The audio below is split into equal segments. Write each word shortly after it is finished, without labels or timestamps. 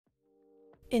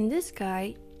In this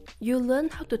guide, you'll learn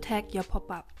how to tag your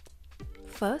pop-up.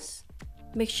 First,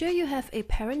 make sure you have a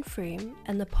parent frame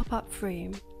and a pop-up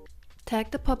frame.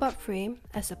 Tag the pop-up frame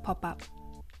as a pop-up.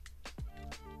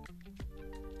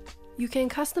 You can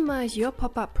customize your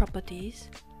pop-up properties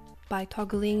by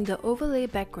toggling the overlay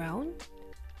background,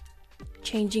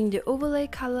 changing the overlay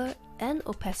color and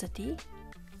opacity,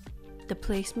 the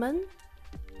placement,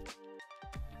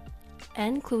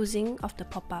 and closing of the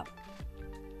pop-up.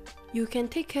 You can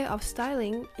take care of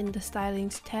styling in the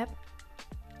Stylings tab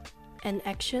and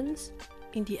Actions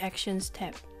in the Actions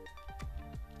tab.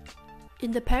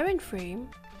 In the parent frame,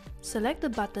 select the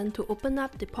button to open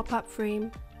up the pop-up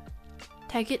frame,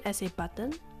 tag it as a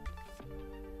button,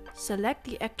 select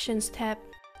the Actions tab,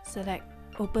 select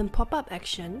Open Pop-up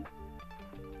Action,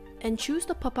 and choose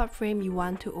the pop-up frame you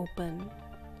want to open.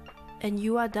 And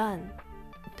you are done.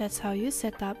 That's how you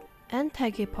set up and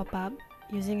tag a pop-up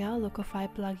using our Locofy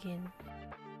plugin.